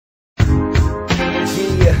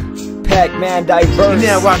PacMan diverse. You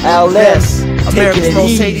now rockin' with the best, America's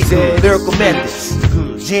most hated lyrical methods.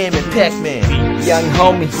 Jam and PacMan. Young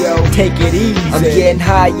homie, yo, take it easy. I'm getting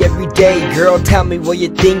high every day, girl, tell me what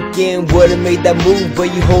you're thinking. Would've made that move,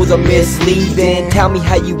 but you hoes are misleading. Tell me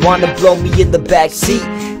how you wanna blow me in the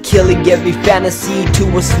backseat, killing every fantasy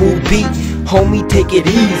to a smooth beat. Homie, take it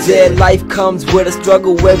easy. Life comes with a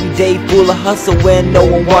struggle every day, full of hustle when no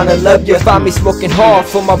one wanna love you. Find me smoking hard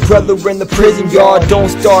for my brother in the prison yard. Don't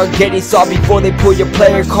start getting soft before they pull your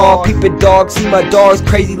player card. Peep it, dog, see my dog's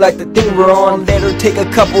crazy like the thing we're on. Let her take a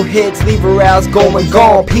couple hits, leave her ass going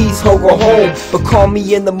gone. Peace, ho, go home, but call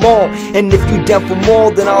me in the mall. And if you down for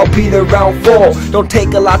more, then I'll be there around 4. Don't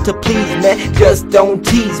take a lot to please, man, just don't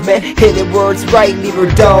tease, man. Hit it where it's right, leave her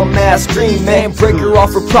dumb ass scream, man. Break her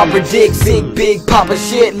off for proper dick, big papa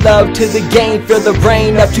shit. Love to the game, feel the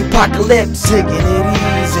rain up to apocalypse. Taking it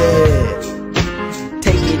easy.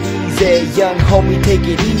 Take it easy, young homie, take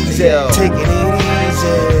it easy. Taking it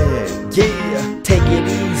easy. Yeah, take it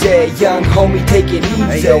easy, young homie, take it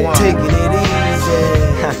easy. Taking it easy.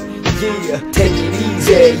 Yeah, take it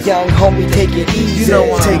easy, young homie, take it easy. You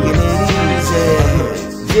know I'm taking it easy.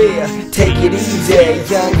 Yeah, take it easy,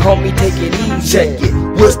 young homie, take it easy. Check it,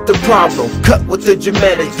 what's the problem? Cut with the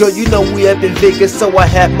dramatics. Girl, you know we up in Vegas, so I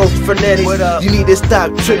have most phonetics. You need to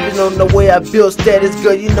stop tripping on the way I build status.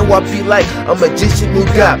 Girl, you know I be like a magician who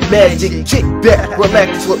got magic. Kick back,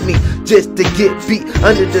 relax with me, just to get beat.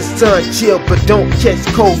 Under the sun, chill, but don't catch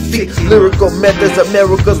cold feet. Lyrical methods,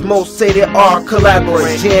 America's most say they are.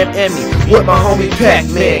 Collaborate, jam and me with my homie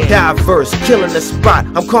PacMan. Diverse, killing the spot.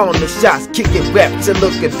 I'm calling the shots, kicking raps and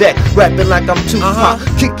looking back, rapping like I'm Tupac.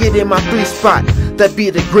 Kick it in my 3 spot. That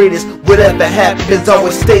be the greatest. Whatever happens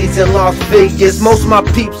always stays in Las Vegas. Most of my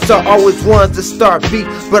peeps are always ones to start beef,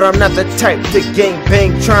 but I'm not the type to gang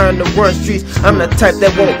bang trying to run streets. I'm the type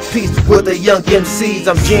that won't peace with the young MCs.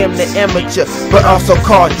 I'm Jam the amateur, but also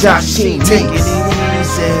called Joshin. Take it easy.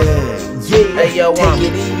 Yeah, hey, yo, take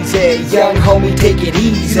it easy, young homie, take it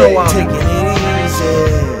easy. You know I'm taking it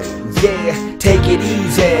easy. Yeah, take it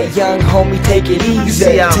easy, young homie, take it easy. You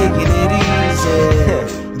see I'm taking it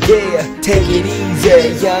easy. Yeah, take it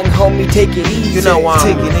easy, young homie, take it easy. You know I'm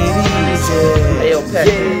taking it easy. Hey, yo,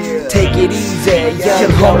 yeah, take it easy,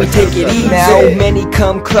 young homie, take it easy. Now many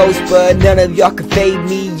come close, but none of y'all can fade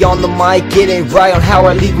me on the mic. Getting right on how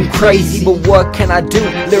I leave them crazy, but what can I do?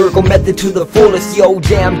 Lyrical method to the fullest. Yo,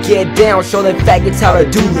 Jam, get down, show them faggots how to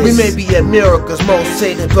do this. We may be America's most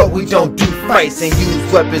hated, but we don't do fights and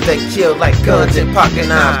use weapons that kill like guns and pocket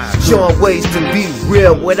knives. Showing ways to be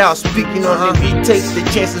real without speaking on it. We take the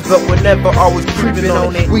chances, but we're never always creeping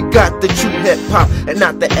on it. We got the true hip hop and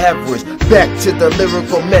not the average. Back to the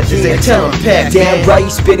lyrical methods and tell them Pac. Damn right, you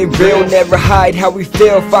spitting real, never hide how we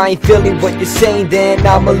feel. If I ain't feeling what you're saying, then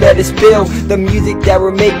I'ma let it spill. The music that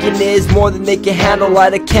we're making is more than they can handle.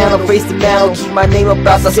 Light a candle, face the mantle, keep my name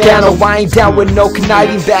about the scandal. I ain't down with no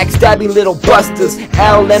conniving, backstabbing little busters.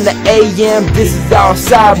 L and the AM, this is our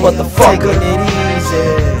side, motherfucker. Taking it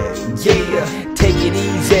easy. Yeah, take it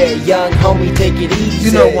easy, young homie, take it easy.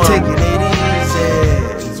 You know I'm taking it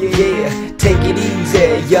easy. Yeah, take it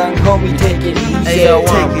easy, young homie, take it easy. Hey, yo,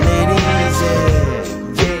 taking it easy.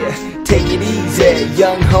 Yeah, take it easy,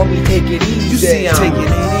 young homie, take it easy. You see I'm taking it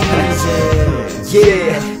easy.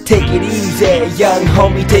 Yeah, take it easy, young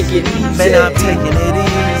homie, take it easy. Man, I'm taking it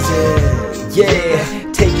easy.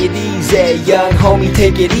 Yeah, take it easy, young homie,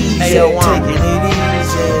 take it easy. Hey, yo, I'm taking it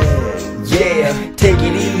easy. Yeah, take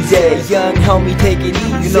it easy, young homie, take it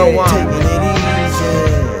easy. You know I'm taking it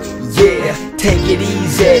easy. Yeah, take it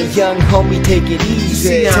easy, young homie, take it easy. You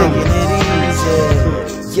see I'm taking it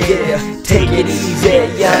easy. Yeah, take it easy,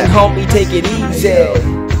 young homie, take it easy.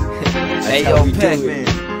 Hey, yo,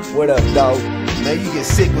 PacMan. What up, dog? Man, you get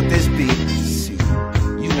sick with this beat.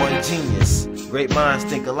 You one genius. Great minds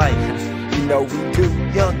think alike. You know we do.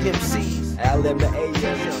 Young MCs. L and the AM.